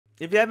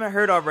If you haven't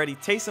heard already,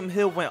 Taysom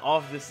Hill went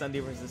off this Sunday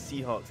versus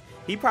Seahawks.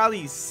 He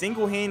probably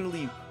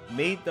single-handedly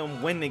made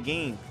them win the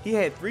game. He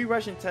had 3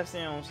 rushing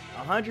touchdowns,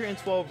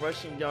 112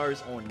 rushing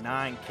yards on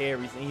 9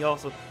 carries, and he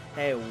also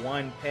had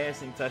 1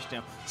 passing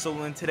touchdown.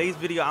 So in today's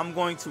video, I'm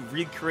going to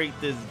recreate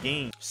this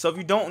game. So if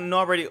you don't know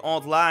already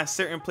online,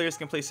 certain players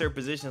can play certain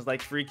positions,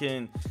 like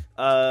freaking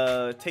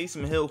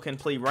Taysom Hill can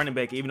play running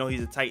back even though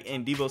he's a tight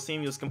end. Deebo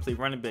Samuels can play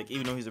running back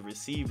even though he's a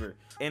receiver.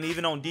 And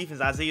even on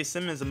defense, Isaiah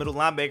Simmons, a middle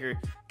linebacker,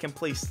 can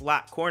play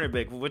slot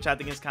cornerback, which I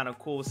think is kind of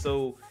cool.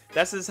 So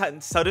this is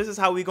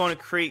how we're going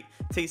to create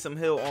Taysom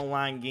Hill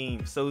online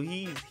game. So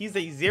he's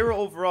a 0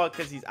 overall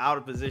because he's out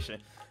of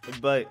position,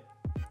 but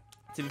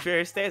to be fair,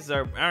 his stats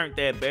aren't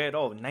that bad at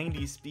all.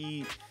 90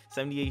 speed,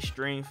 78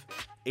 strength,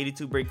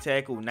 82 break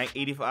tackle,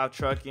 85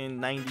 trucking,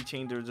 90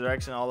 change of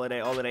direction, all of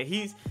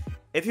that.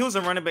 If he was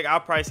a running back, I'll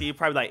probably say he'd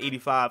probably like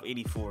 85,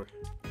 84.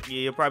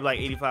 Yeah, he'll probably like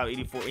 85,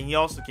 84. And he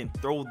also can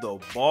throw the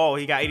ball.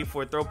 He got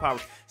 84 throw power.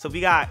 So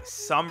we got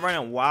some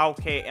running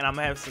wildcat, and I'm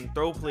gonna have some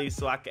throw plays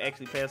so I can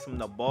actually pass him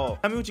the ball.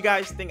 Tell me what you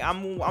guys think.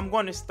 I'm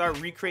going to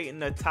start recreating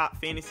the top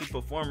fantasy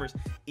performers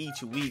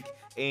each week.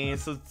 And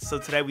so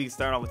today we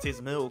start off with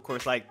Taysom Hill, of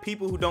course, like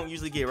people who don't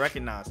usually get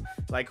recognized,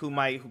 like who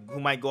might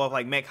go off,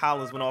 like Mac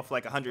Hollins went off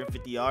like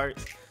 150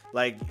 yards.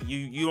 Like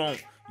you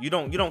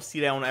don't see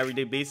that on an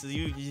everyday basis.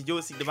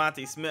 You'll see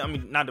Devontae Smith. I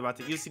mean, not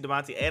Devontae. You'll see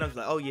Devontae Adams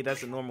like, oh yeah,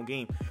 that's a normal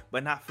game.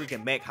 But not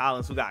freaking Mac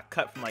Hollins, who got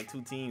cut from like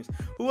 2 teams,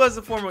 who was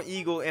a former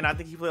Eagle, and I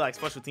think he played like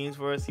special teams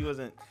for us. He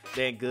wasn't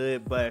that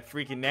good, but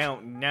freaking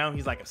now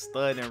he's like a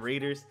stud in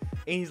Raiders,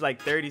 and he's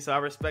like 30, so I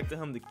respected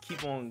him to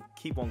keep on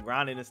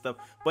grinding and stuff.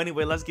 But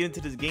anyway, let's get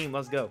into this game.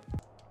 Let's go.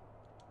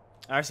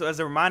 All right, so as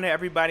a reminder,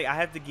 everybody, I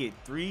have to get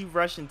 3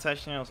 rushing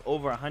touchdowns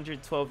over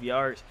 112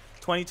 yards,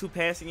 22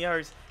 passing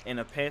yards, and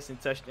a passing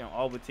touchdown,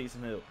 all with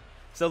Taysom Hill.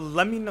 So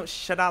let me know,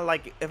 should I,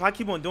 like, if I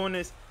keep on doing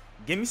this,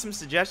 give me some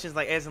suggestions,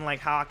 like as in like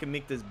how I can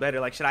make this better.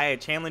 Like, should I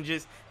add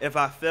challenges? If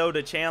I fail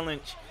the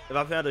challenge,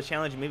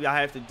 maybe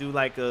I have to do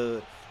like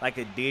a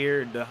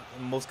dare, the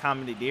most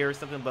common dare or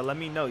something. But let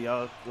me know,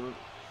 y'all.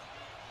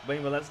 But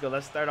anyway, let's go.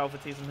 Let's start off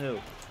with Taysom Hill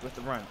with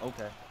the run.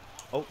 Okay.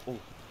 Oh,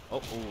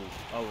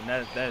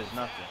 that is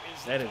nothing.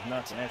 That is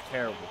nothing. That's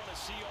terrible.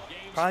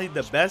 Probably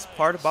the best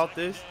part about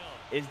this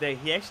is that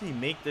he actually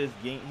make this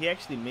game. He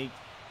actually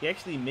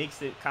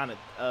makes it kind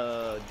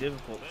of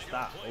difficult to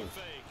stop.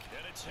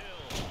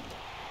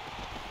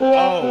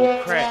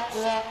 Oh crap!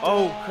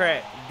 Oh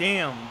crap!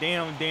 Damn!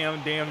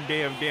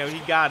 He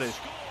got us.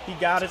 He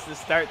got us to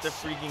start the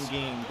freaking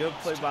game. Good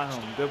play by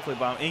him. Good play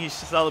by him. And he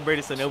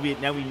celebrated, so now we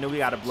know we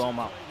gotta blow him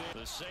out.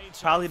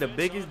 Probably the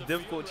biggest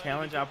difficult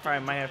challenge I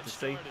probably might have to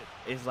say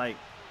is like,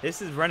 this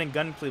is running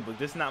gun playbook.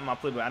 This is not my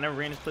playbook. I never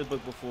ran this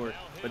playbook before,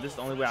 but this is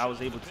the only way I was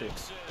able to.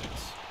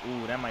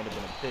 Ooh, that might have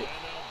been a pick.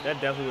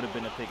 That definitely would have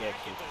been a pick,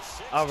 actually.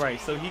 All right,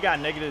 so he got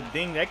negative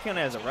ding. That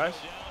counted as a rush.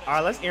 All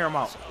right, let's air him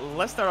out.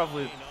 Let's start off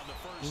with,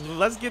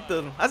 let's get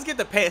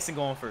the passing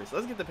going first.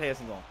 Let's get the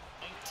passing going,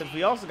 since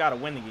we also got to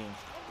win the game.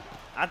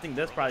 I think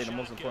that's probably the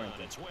most important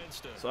thing.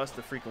 So that's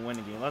the freaking win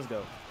the game. Let's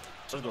go.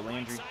 Let's go,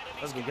 Landry.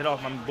 Let's go. Get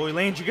off, my boy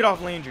Landry. Get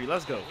off, Landry.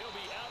 Let's go.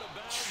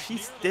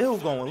 He's still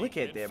going. Look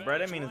at that, bro.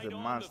 That man is a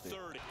monster.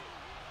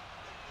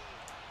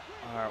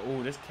 All right.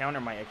 Ooh, this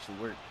counter might actually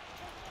work.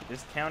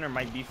 This counter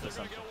might be for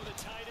something.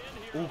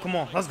 Ooh, come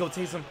on. Let's go,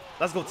 Taysom.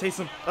 Let's go,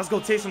 Taysom. Let's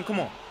go, Taysom. Come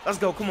on. Let's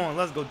go. Come on.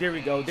 Let's go. There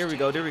we go. There we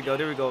go. There we go.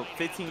 There we go.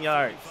 15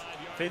 yards.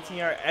 15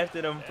 yards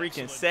after them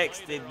freaking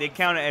sacks. They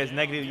count it as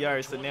negative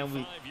yards. So now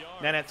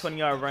that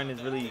 20-yard run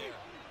is really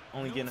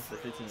only getting us to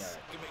 15 yards.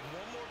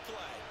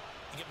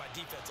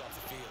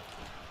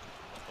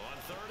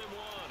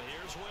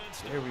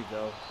 There we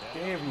go.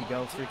 There we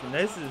go. Freaking.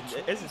 This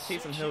is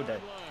Taysom Hill day.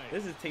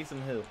 This is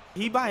Taysom Hill.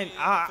 He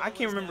I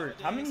can't remember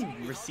how many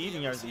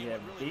receiving yards did he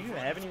have. Did he even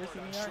have any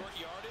receiving yards?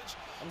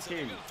 I'm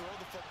serious.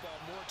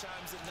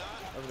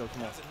 Let's go.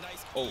 Come on.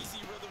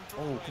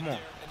 Oh, come on.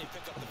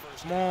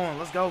 Come on.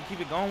 Let's go.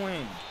 Keep it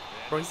going.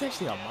 Bro, he's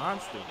actually a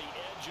monster.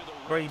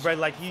 Bro,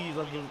 like he's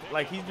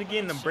been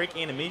getting the break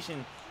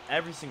animation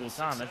every single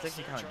time. That's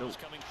actually kind of dope.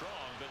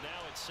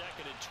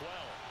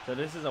 So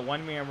this is a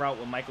one-man route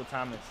with Michael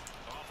Thomas.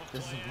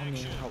 This is a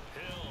one-man route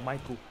with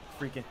Michael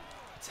freaking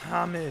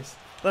Thomas.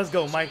 Let's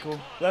go, Michael.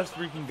 Let's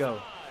freaking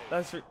go.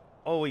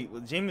 Oh wait,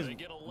 James.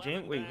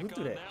 Wait, who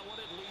threw that?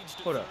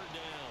 Hold up.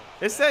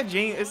 It said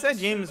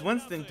James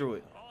Winston threw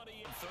it.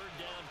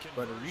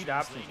 But the read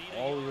option's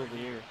all the way over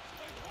here.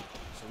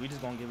 So we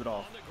just gonna give it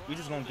off. We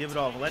just gonna give it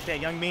off. Let that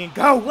young man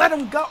go. Let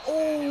him go.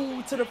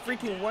 Oh, to the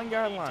freaking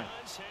 1-yard line.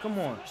 Come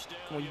on.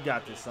 Come on, you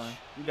got this, son.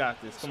 You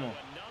got this. Come on.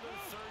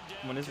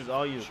 Come on, this is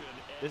all you.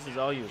 This is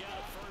all you.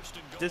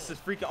 This is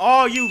freaking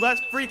all you.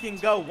 Let's freaking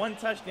go. 1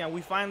 touchdown.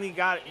 We finally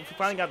got it. We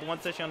finally got the 1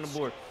 touchdown on the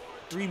board.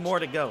 3 more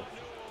to go.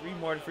 3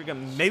 more to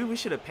freaking. Maybe we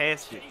should have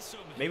passed it.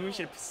 Maybe we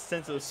should have,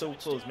 since it was so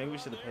close. Maybe we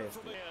should have passed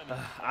it.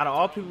 Out of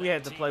all people we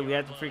had to play, we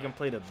had to freaking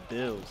play the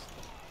Bills.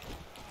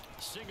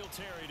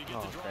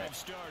 Oh crap.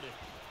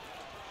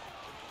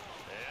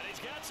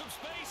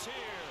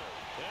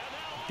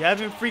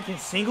 Devin freaking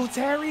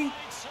Singletary?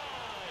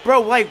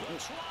 Bro, like,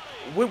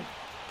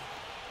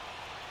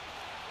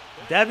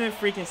 Devin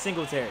freaking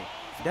Singletary.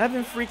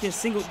 Devin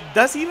freaking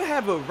Does he even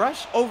have a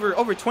rush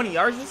over 20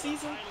 yards this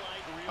season?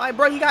 Like,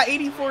 bro, he got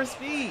 84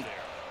 speed.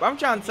 But I'm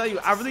trying to tell you,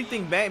 I really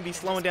think Madden be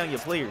slowing down your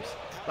players.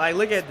 Like,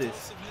 look at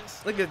this.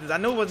 Look at this. I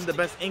know it wasn't the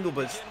best angle,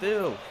 but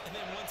still.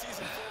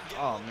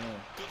 Oh, man.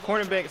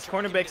 Cornerbacks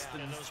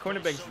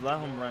let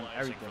him run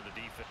everything.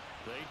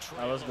 All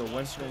right, let's go.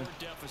 Winston,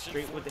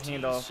 straight with the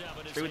handoff.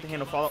 Straight with the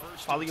handoff.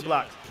 Follow your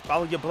blocks.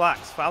 Follow your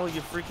blocks. Follow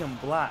your freaking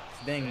blocks.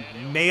 Dang,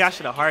 maybe I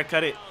should have hard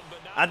cut it.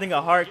 I think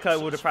a hard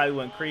cut would have probably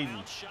went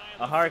crazy.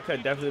 A hard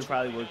cut definitely would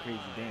probably went crazy.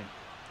 Damn.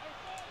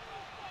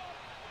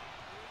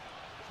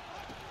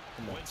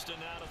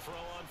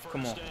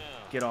 Come on.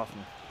 Get off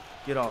me.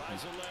 Get off me.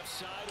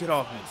 Get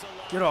off me.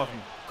 Get off me.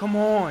 Come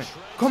on.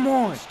 Come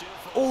on.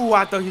 Oh,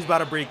 I thought he was about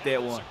to break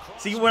that one.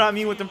 See what I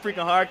mean with them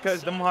freaking hard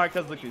cuts? Them hard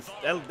cuts look,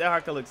 that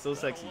hard cut looks so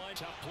sexy.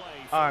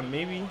 All right,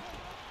 maybe.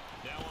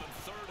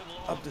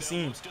 Up the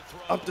seams.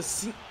 Up the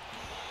seam.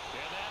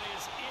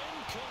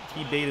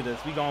 He baited us.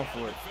 We going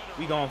for it.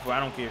 We going for it. I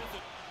don't care.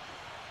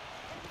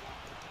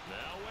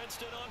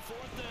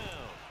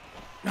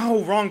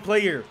 No, wrong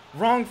player.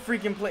 Wrong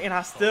freaking play. And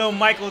I still,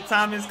 Michael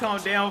Thomas come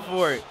down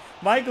for it.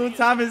 Michael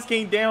Thomas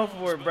came down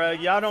for it, bro.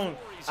 Y'all don't.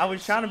 I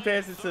was trying to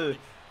pass it to.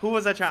 Who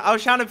was I trying? I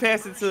was trying to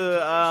pass it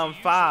to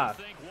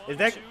 5. Is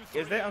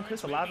that on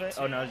Chris Olave?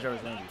 Oh no, it's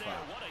Jarvis Landry. 5.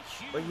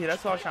 But yeah,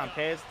 that's what I was trying to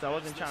pass. So I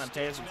wasn't trying to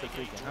pass it to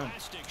freaking him.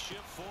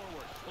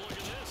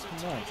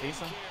 Come on,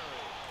 Taysom.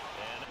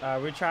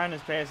 We're trying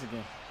this pass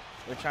again.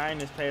 We're trying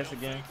this pass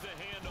again.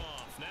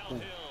 Ooh.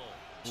 Ooh.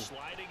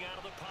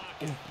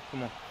 Ooh.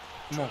 Come on.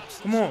 Come on.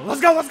 Come on.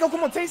 Let's go. Let's go.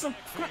 Come on, Taysom.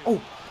 Come on.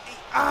 Oh.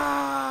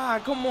 Ah,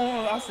 come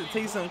on. I said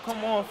Taysom.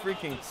 Come on,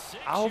 freaking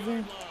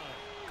Alvin.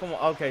 Come on.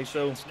 Okay,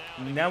 so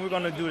now we're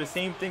going to do the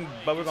same thing,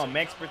 but we're going to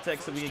max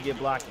protect so we can get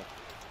blocking.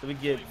 So we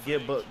get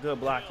good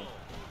blocking.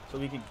 So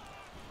we can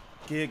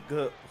get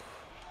good.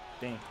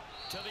 Dang.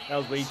 That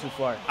was way too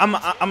far. I'm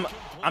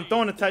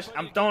throwing a touch.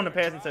 I'm throwing a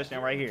passing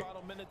touchdown right here.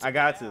 I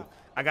got to.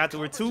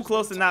 We're too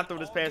close to not throw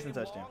this passing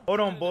touchdown. Hold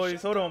on,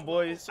 boys. Hold on,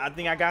 boys. I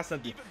think I got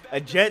something. A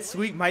jet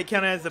sweep might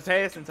count as a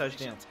passing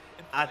touchdown.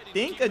 I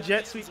think a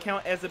jet sweep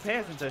count as a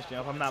passing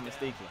touchdown if I'm not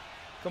mistaken.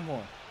 Come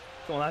on.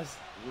 Come on.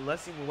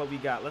 Let's see what we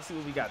got. Let's see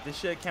what we got. This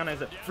should count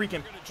as a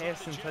freaking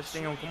passing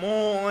touchdown. Come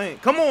on.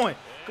 Come on.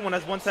 Come on.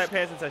 That's one type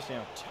passing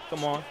touchdown.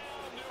 Come on.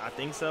 I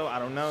think so. I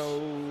don't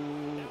know.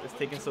 It's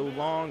taking so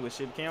long. It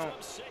should count.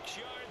 I'm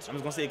just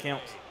going to say it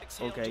counts.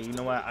 Okay, you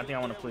know what? I think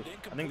I want to play.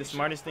 I think the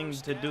smartest thing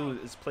to do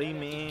is play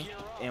man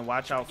and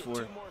watch out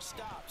for.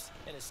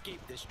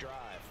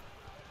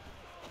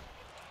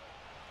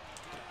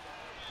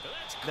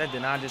 That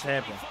did not just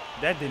happen.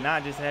 That did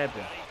not just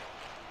happen.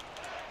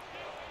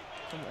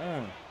 Come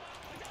on.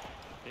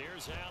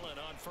 Here's Allen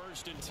on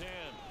 1st and 10.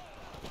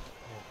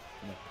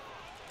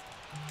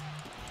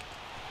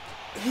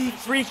 He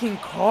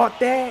freaking caught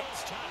that.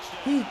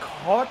 He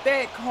caught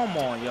that. Come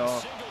on,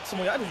 y'all. Come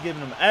on, y'all just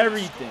giving him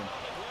everything.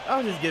 I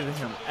was just giving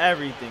him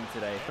everything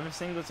today.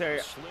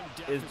 Singletary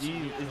is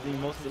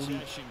the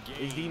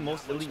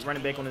most elite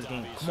running back on this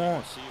game. Come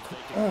on,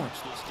 come on.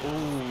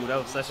 Ooh, that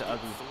was such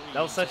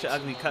an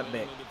ugly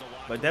cutback.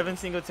 But Devin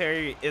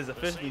Singletary is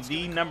officially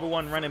the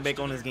 #1 running back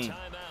on this game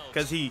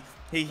because he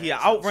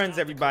outruns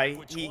everybody.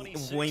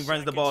 When he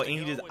runs the ball, and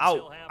he just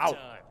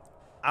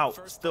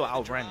still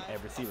outrun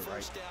every receiver,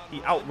 right?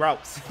 He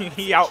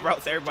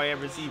outroutes everybody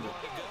every receiver.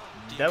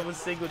 Devin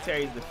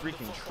Singletary is the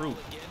freaking truth.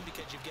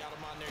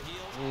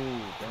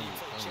 Ooh, dang it.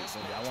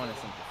 I wanted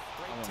something.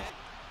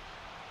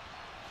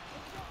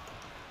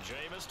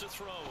 Jameis to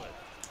throw it.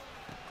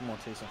 Come on,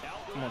 Taysom.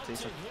 Come on,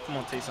 Taysom. Come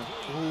on, Taysom.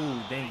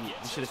 Ooh, dang it.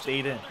 We should have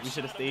stayed in. We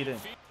should have stayed in.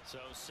 So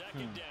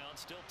second down,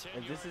 still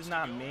 10 if this is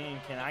not man,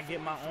 can I get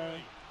my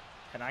own?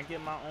 Can I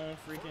get my own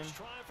freaking?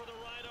 try for the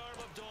right arm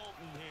of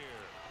Dalton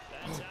here.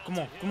 Oh, come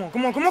on, come on,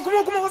 come on, come on, come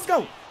on, come on. Let's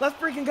go. Let's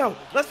freaking go.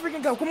 Let's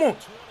freaking go. Come on.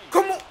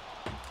 Come on.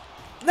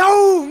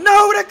 No,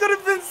 no, that could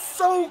have been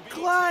so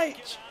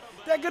clutch.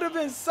 That could have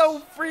been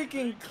so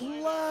freaking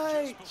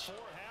clutch.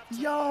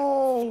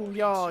 Yo.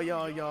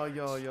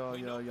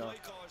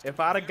 If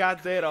I'd have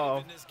got that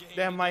off,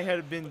 that might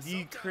have been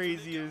the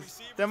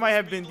craziest. That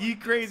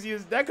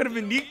could have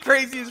been the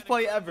craziest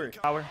play ever.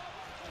 Power.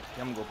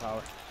 Yeah, I'm gonna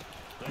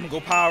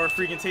go power.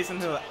 Freaking Taysom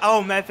Hill.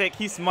 Oh, matter of fact,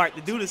 he's smart.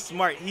 The dude is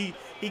smart. He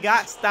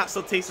got stopped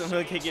so Taysom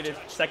Hill can get his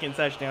second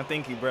touchdown.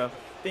 Thank you, bro.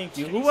 Thank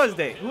you. Who was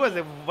that?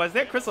 Was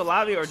that Chris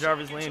Olave or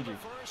Jarvis Landry?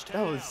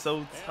 That was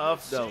so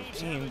tough, though.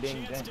 Dang.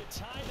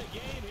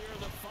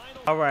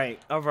 All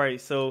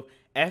right. So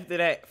after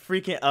that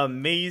freaking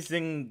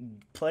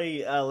amazing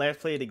play, last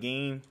play of the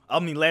game,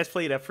 last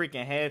play of that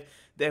freaking half,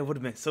 that would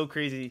have been so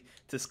crazy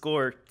to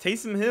score.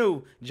 Taysom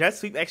Hill, jet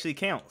sweep actually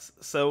counts.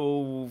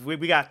 So we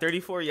got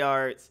 34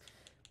 yards,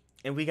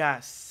 and we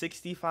got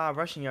 65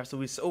 rushing yards. So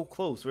we're so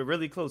close. We're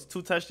really close.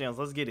 2 touchdowns.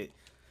 Let's get it.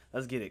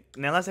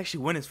 Now let's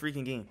actually win this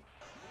freaking game.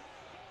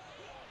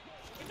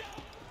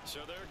 So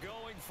they're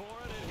going for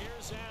it, and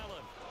here's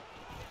Allen.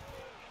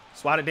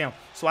 Swat it down.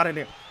 Swat it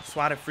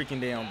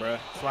freaking down, bro.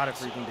 Swat it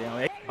freaking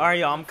down. Alright,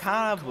 y'all, I'm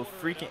kind of a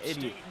freaking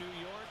idiot.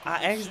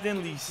 I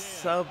accidentally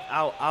subbed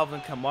out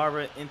Alvin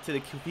Kamara into the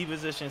QB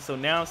position, so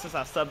now since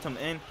I subbed him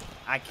in,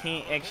 I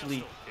can't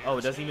actually. Oh,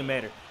 it doesn't even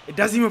matter. It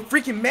doesn't even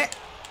freaking matter.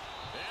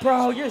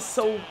 Bro, you're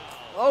so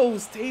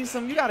close,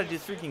 Taysom. You gotta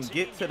just freaking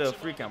get to the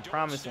freaking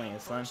promised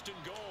land, son.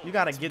 You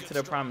gotta get to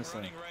the promised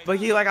land. But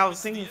yeah, like I was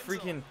saying,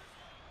 freaking,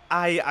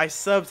 I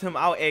subbed him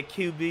out at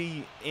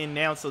QB, and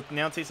now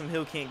Taysom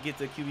Hill can't get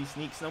the QB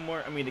sneaks no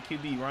more. I mean the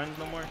QB runs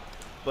no more.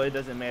 But it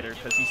doesn't matter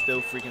because he's still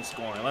freaking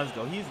scoring. Let's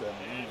go. He's the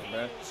man,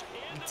 bro.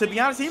 To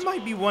be honest, he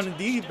might be one of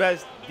the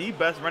best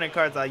running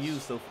cards I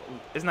use so far.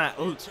 It's not.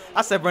 Ooh,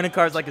 I said running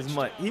cards like it's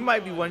mud. He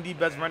might be one of the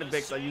best running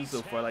backs I use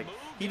so far. Like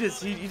he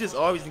just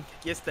always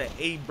gets the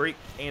A break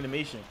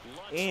animation,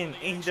 and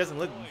he doesn't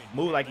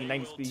move like he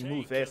 90 speed. He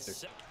moves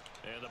faster.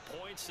 And the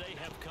points, they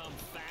have come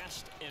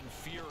fast and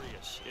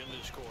furious in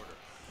this quarter.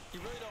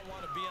 You really don't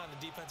want to be on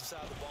the defensive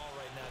side of the ball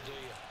right now, do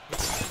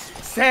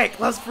you? Sack.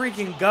 Let's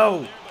freaking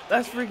go.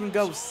 Let's freaking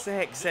go.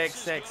 Sack, sack,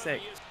 sack, sack.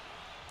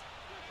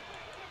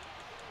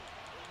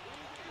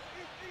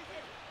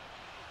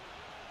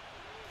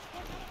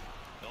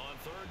 On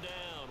third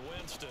down,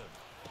 Winston.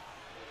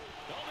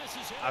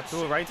 I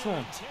threw it right to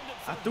him.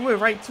 I threw it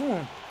right to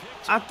him.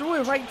 I threw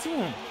it right to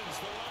him.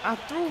 I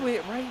threw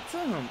it right to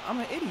him. I'm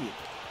an idiot.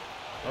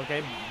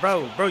 Okay,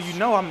 bro, you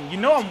know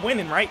I'm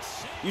winning, right?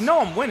 You know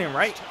I'm winning,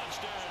 right?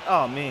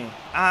 Oh man,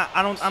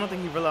 I don't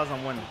think he realized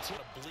I'm winning.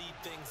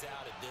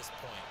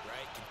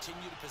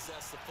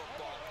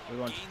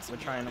 We're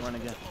trying to run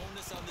again.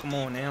 Come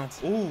on now.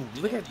 Ooh,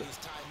 look at the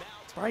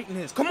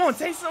brightness. Come on,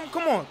 Taysom.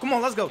 Come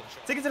on, let's go.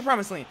 Take it to the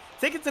promised land.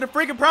 Take it to the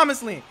freaking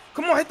promised land.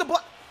 Come on, hit the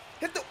block.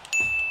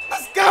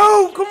 Let's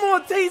go. Come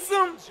on,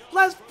 Taysom.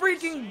 Let's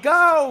freaking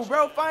go,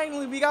 bro.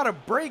 Finally, we got a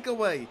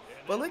breakaway.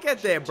 But look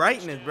at that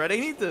brightness, bro. They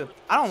need to.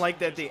 I don't like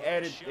that they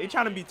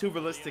trying to be too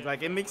realistic.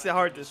 Like it makes it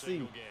hard to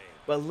see.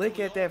 But look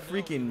at that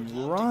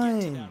freaking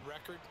run.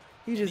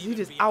 He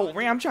just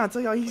outran. I'm trying to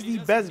tell y'all, he's the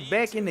best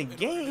back in the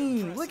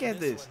game. Look at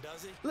this.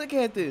 Look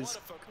at this.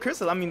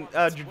 Crystal, I mean,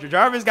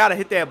 Jarvis got to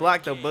hit that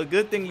block, though. But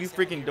good thing we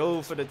freaking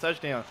dove for the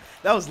touchdown.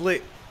 That was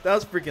lit. That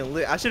was freaking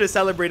lit. I should have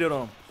celebrated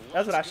on him.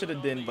 That's what I should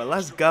have done. But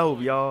let's go,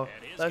 y'all.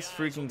 Let's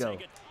freaking go. A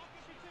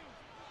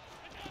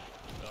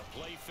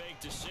play fake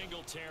to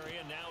Singletary,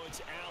 and now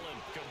it's Allen.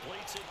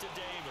 Completes it to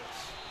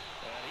Davis.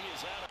 And he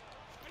is out.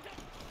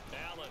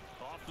 Allen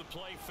off the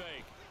play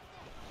fake.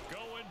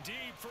 Going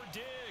deep for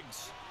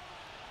Diggs.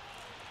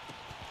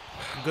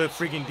 Good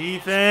freaking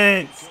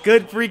defense.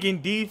 Good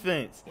freaking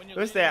defense.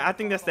 What's that? I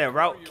think that's that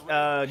route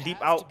deep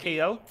out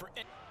KO.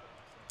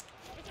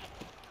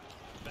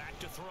 Back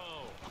to throw.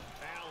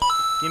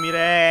 Give me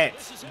that.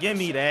 Give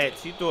me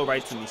that. You threw it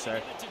right to me,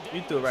 sir.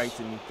 You threw it right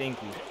to me. Thank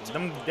you.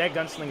 That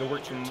gunslinger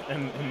works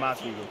in my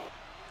favor.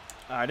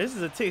 All right, this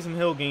is a Taysom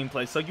Hill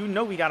gameplay, so you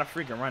know we got to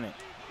freaking run it.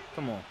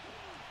 Come on.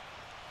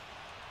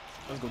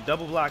 Let's go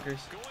double blockers.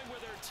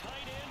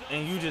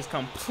 And you just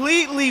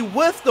completely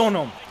whiffed on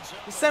them.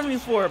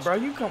 74, bro.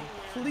 You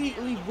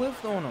completely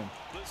whiffed on him.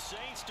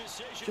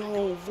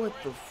 Yo, what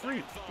the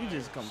freak? You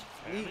just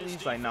completely.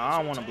 He's like, nah, I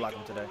don't want to block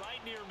him today.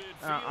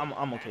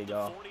 I'm okay,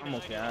 y'all. I'm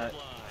okay. All right.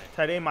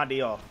 Today's my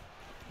day off.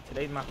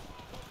 Today's my.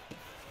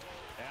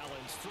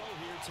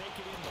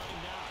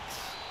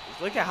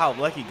 Just look at how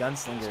lucky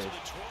Gunslinger is.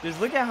 Just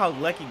look at how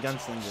lucky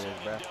Gunslinger is,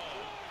 bro.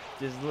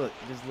 Just look.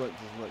 Just look.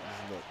 Just look.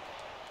 Just look.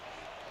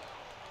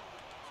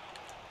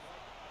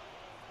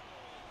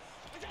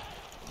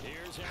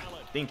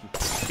 Thank you.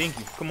 Thank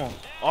you. Come on.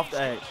 Off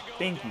the edge.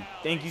 Thank you.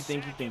 Thank you.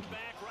 Thank you. Thank you.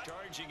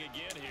 Charging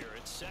again here.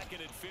 It's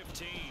 2nd and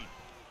 15. And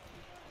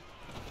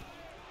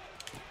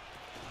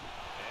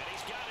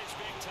he's got his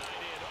big tight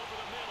end over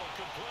the middle,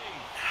 complete.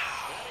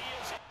 And he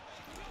is.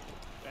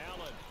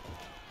 Allen.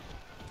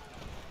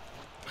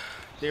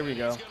 There we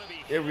go.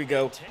 There we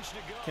go.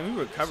 Can we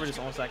recover this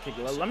onside kick?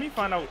 Let me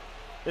find out.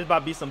 There's about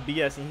to be some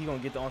BS and he's going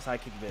to get the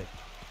onside kick back.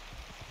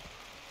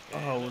 Oh,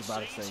 I was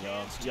about to say,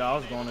 y'all. Yeah, I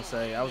was going to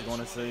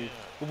say.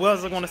 What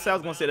was I going to say? I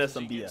was going to say that's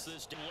some BS.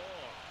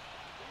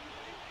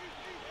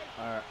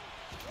 All right.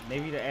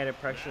 Maybe the added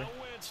pressure.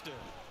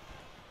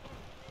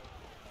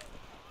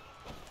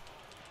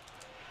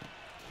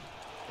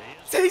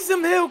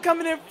 Taysom Hill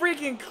coming in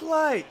freaking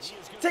clutch.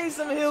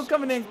 Taysom Hill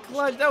coming in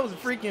clutch. That was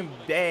freaking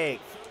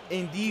bagged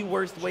in the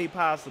worst way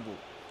possible.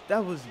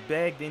 That was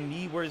bagged in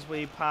the worst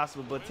way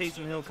possible. But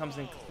Taysom Hill comes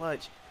in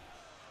clutch.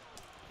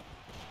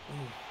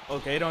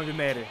 Okay, it don't even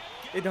matter.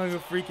 It don't even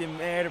freaking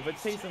matter. But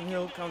Taysom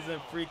Hill comes in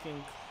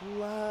freaking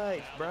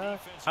clutch, bruh. All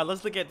right,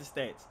 let's look at the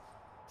stats.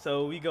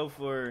 So we go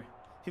for,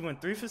 he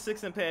went 3 for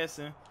 6 in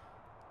passing,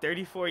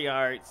 34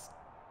 yards,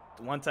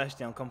 1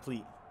 touchdown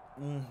complete.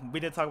 We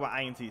didn't talk about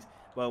INTs,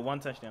 but 1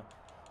 touchdown.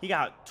 He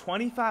got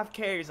 25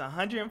 carries,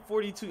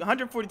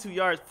 142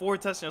 yards, 4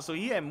 touchdowns. So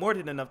he had more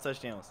than enough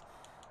touchdowns.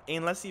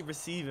 And let's see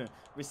receiving.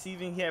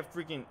 Receiving, he had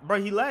freaking,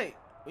 bro, he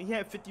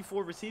had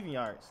 54 receiving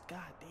yards. God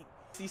dang.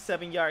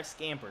 67-yard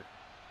scamper.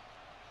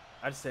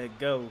 I just said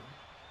go.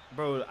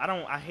 Bro,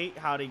 I hate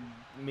how they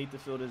made the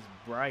field this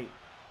bright,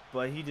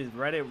 but he just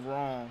read it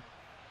wrong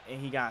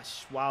and he got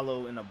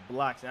swallowed in the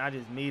blocks, and I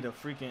just made a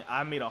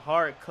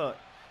hard cut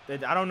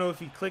that I don't know if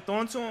he clicked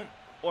onto him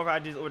or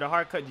if the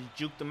hard cut just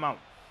juked him out,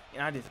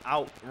 and I just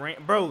outran.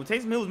 Bro,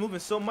 Taysom Hill was moving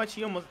so much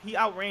he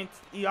outran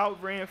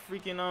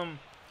freaking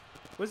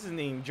what's his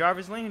name,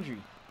 Jarvis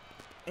Landry,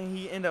 and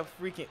he ended up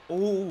freaking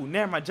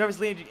never mind. Jarvis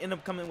Landry ended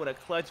up coming with a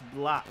clutch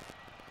block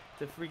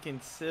to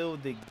freaking seal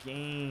the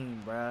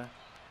game, bruh.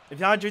 If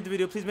y'all enjoyed the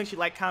video, please make sure you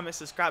like, comment,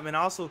 subscribe, and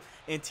also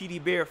in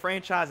TD Barrett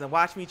franchise, and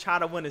watch me try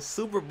to win a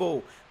Super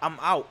Bowl. I'm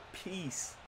out. Peace.